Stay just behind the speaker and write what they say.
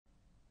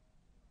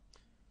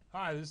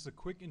Hi, this is a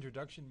quick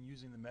introduction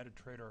using the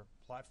MetaTrader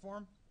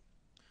platform.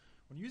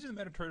 When using the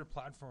MetaTrader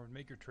platform to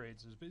make your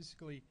trades, there's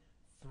basically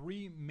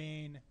three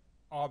main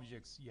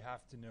objects you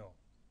have to know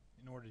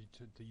in order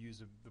to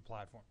use the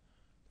platform.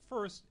 The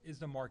first is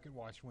the market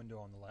watch window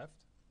on the left.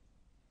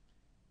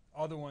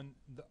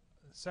 The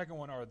second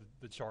one are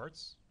the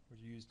charts, which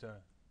you use to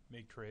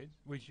make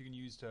trades, which you can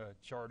use to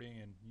charting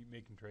and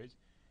making trades.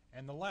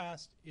 And the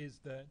last is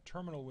the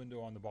terminal window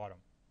on the bottom.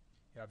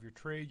 You have your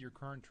trade, your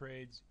current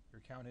trades,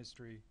 your account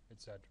history,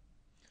 etc.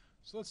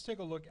 So let's take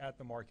a look at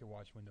the Market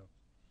Watch window.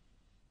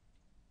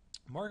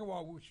 Market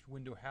Watch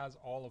window has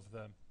all of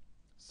the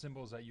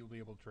symbols that you'll be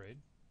able to trade.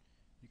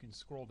 You can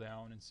scroll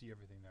down and see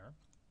everything there.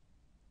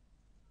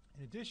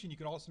 In addition, you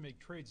can also make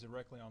trades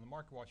directly on the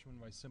Market Watch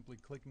window by simply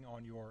clicking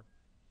on your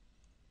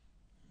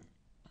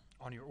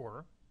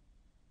order.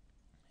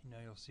 Now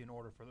you'll see an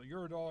order for the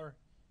euro-dollar.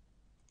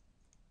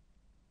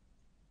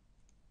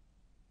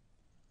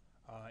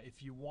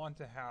 If you want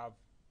to have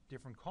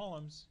different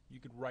columns,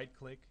 you could right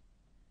click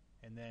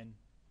and then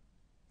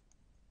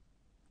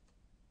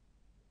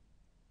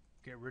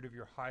get rid of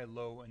your high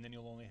low, and then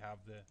you'll only have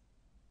the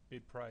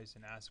bid price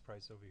and ask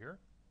price over here.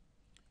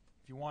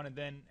 If you want to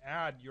then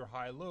add your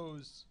high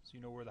lows, so you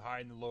know where the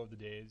high and the low of the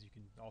day is, you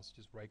can also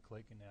just right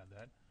click and add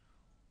that.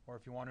 Or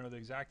if you want to know the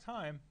exact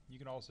time, you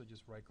can also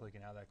just right click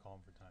and add that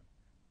column for time.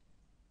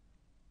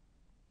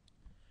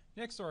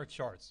 Next are our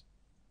charts.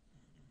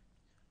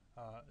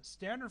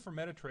 Standard for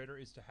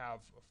MetaTrader is to have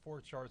 4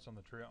 charts on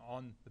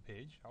the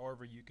page.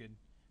 However, you can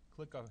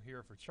click up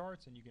here for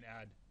charts and you can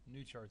add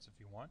new charts if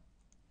you want.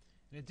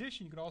 In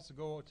addition, you can also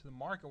go to the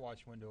Market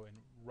Watch window and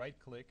right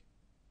click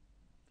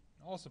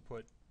and also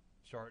put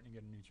chart and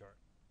get a new chart.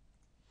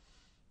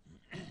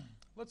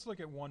 Let's look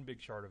at one big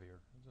chart over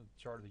here. This is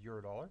a chart of the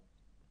euro-dollar.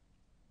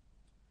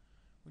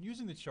 When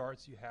using the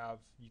charts, you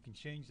can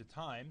change the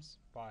times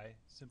by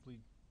simply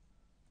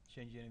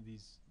changing any of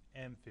these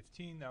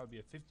M15, that would be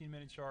a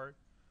 15-minute chart,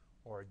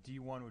 or a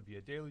D1 would be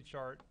a daily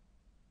chart.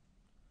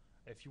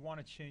 If you want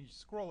to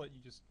scroll it,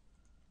 you just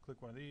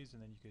click one of these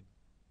and then you could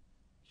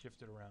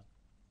shift it around.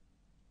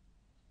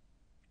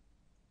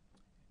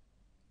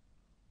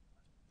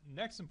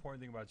 Next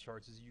important thing about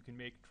charts is you can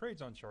make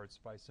trades on charts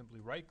by simply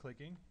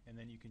right-clicking, and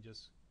then you can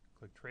just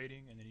click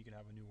trading, and then you can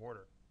have a new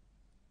order.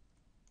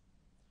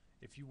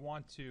 If you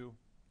want to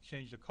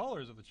change the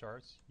colors of the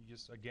charts, you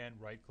just again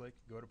right-click,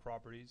 go to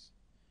properties,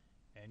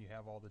 and you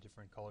have all the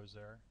different colors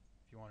there.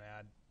 If you want to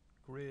add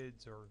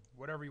grids or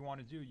whatever you want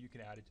to do, you can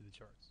add it to the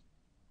charts.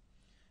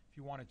 If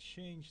you want to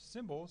change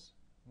symbols,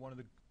 one of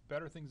the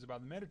better things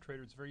about the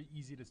MetaTrader, it's very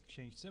easy to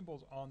change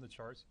symbols on the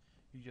charts.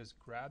 You just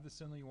grab the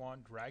symbol you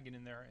want, drag it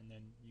in there, and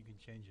then you can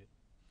change it.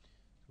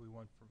 So we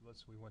went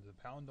to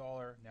the pound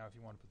dollar. Now if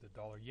you want to put the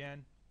dollar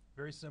yen,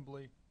 very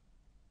simply,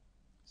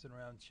 sit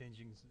around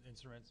changing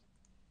instruments.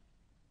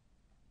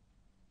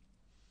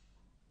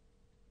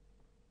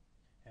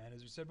 And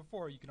as we said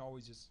before, you can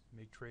always just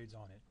make trades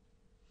on it.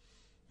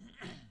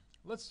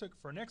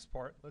 For our next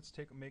part, let's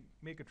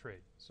make a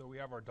trade. So we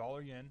have our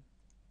dollar yen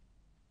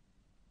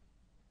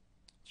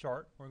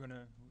chart.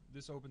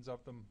 This opens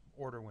up the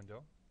order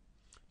window.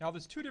 Now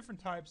there's 2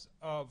 different types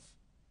of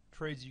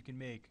trades you can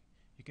make.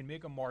 You can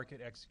make a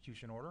market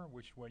execution order,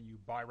 which when you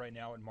buy right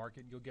now at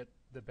market, you'll get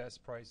the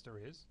best price there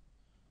is.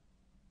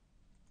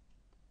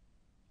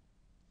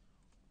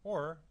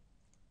 Or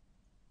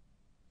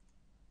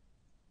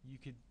you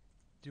could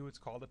do what's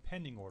called a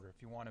pending order.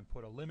 If you want to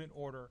put a limit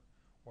order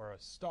or a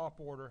stop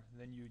order,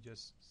 then you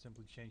just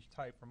simply change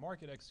type from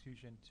market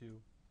execution to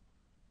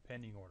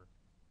pending order.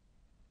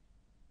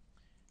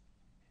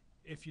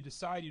 If you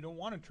decide you don't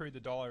want to trade the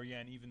dollar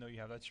yen even though you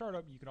have that chart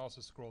up, you can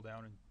also scroll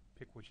down and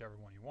pick whichever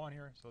one you want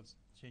here. So let's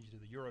change it to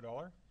the euro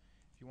dollar.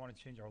 If you want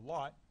to change our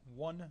lot,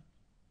 one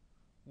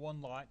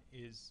lot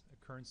is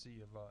a currency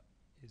of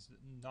is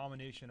a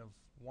nomination of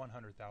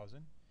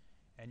 100,000,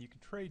 and you can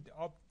trade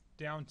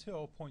down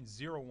till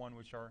 0.01,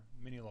 which are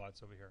mini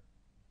lots over here.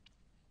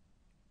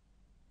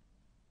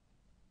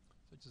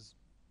 So just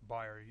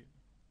buy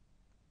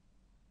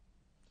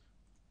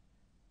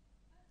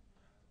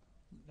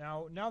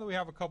Now that we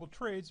have a couple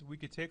trades, we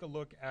could take a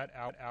look at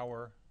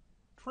our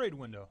trade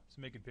window. Let's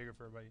make it bigger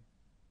for everybody.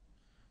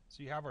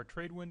 So you have our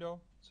trade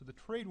window. So the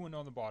trade window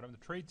on the bottom,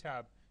 the trade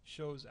tab,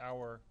 shows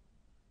our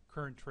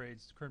current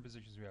trades, current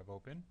positions we have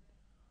open.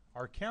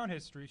 Our account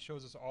history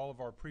shows us all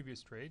of our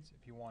previous trades.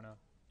 If you want to,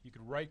 you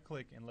could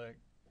right-click and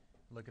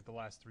look at the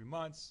last 3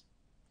 months.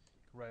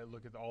 You could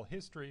look at all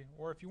history,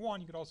 or if you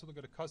want, you could also look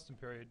at a custom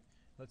period.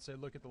 Let's say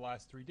look at the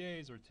last 3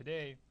 days or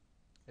today,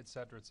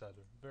 etc., etc.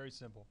 Very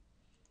simple.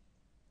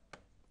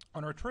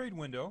 On our trade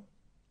window,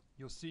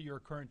 you'll see your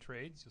current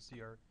trades. You'll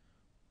see our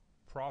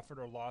profit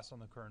or loss on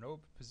the current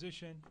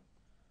position,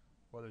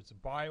 whether it's a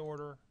buy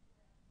order,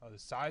 the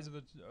size of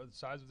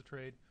the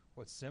trade,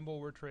 what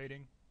symbol we're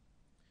trading.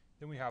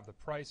 Then we have the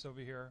price over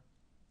here,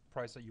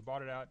 price that you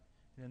bought it at,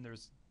 and then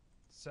there's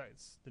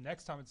the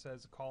next time it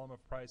says a column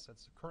of price,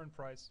 that's the current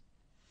price.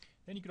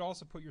 Then you could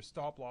also put your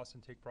stop loss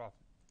and take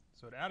profit.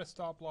 So to add a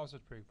stop loss or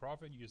take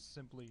profit, you just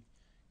simply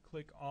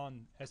click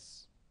on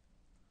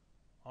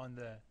on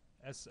the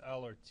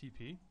SL or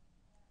TP.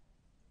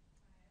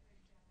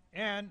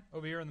 And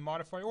over here in the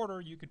modify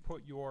order, you could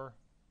put your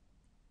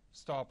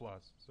stop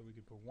loss. So we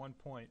could put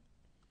 1.20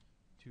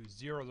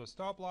 as a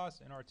stop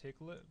loss, and our take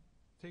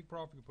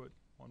profit, we could put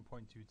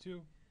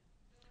 1.22.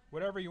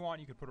 Whatever you want,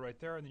 you could put it right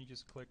there, and then you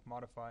just click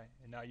modify,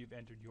 and now you've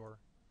entered your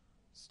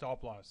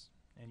stop loss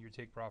and your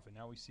take profit.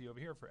 Now we see over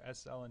here for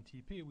SL and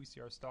TP, we see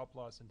our stop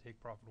loss and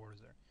take profit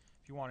orders there.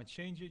 If you want to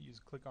change it, you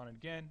just click on it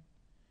again.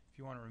 If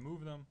you want to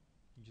remove them,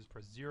 you just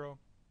press 0.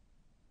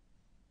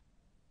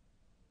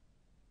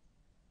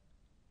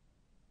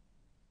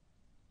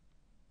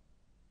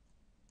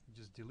 You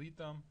just delete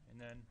them, and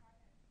then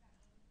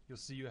you'll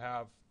see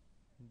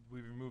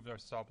we've removed our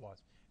stop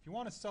loss. If you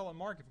want to sell at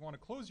market, if you want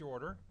to close your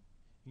order,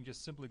 you can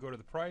just simply go to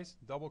the price,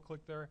 double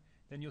click there,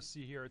 then you'll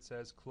see here it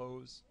says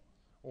close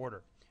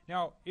order.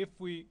 Now, if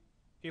we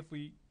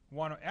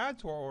want to add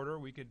to our order,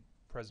 we could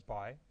press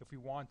buy. If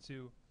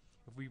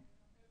we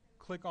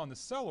click on the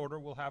sell order,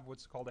 we'll have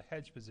what's called a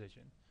hedge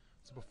position.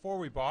 So before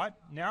we bought,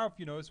 now if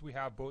you notice, we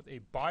have both a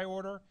buy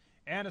order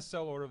and a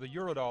sell order of the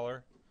euro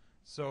dollar.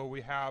 So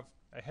we have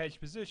a hedge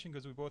position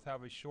because we both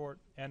have a short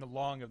and a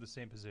long of the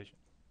same position.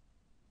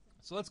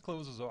 So let's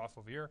close this off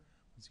over here.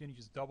 Once again, you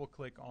just double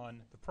click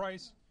on the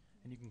price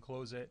and you can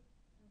close it.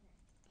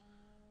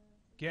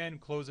 Again,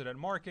 close it at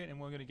market, and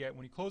we're going to get,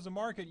 when you close the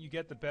market, you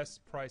get the best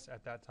price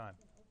at that time.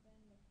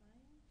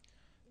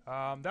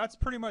 That's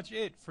pretty much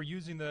it for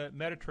using the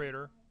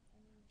MetaTrader.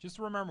 Just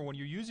remember, when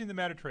you're using the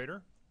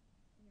MetaTrader,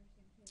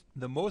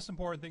 the most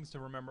important things to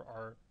remember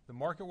are the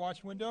market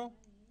watch window,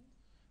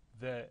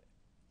 the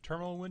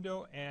terminal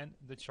window, and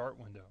the chart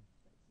window.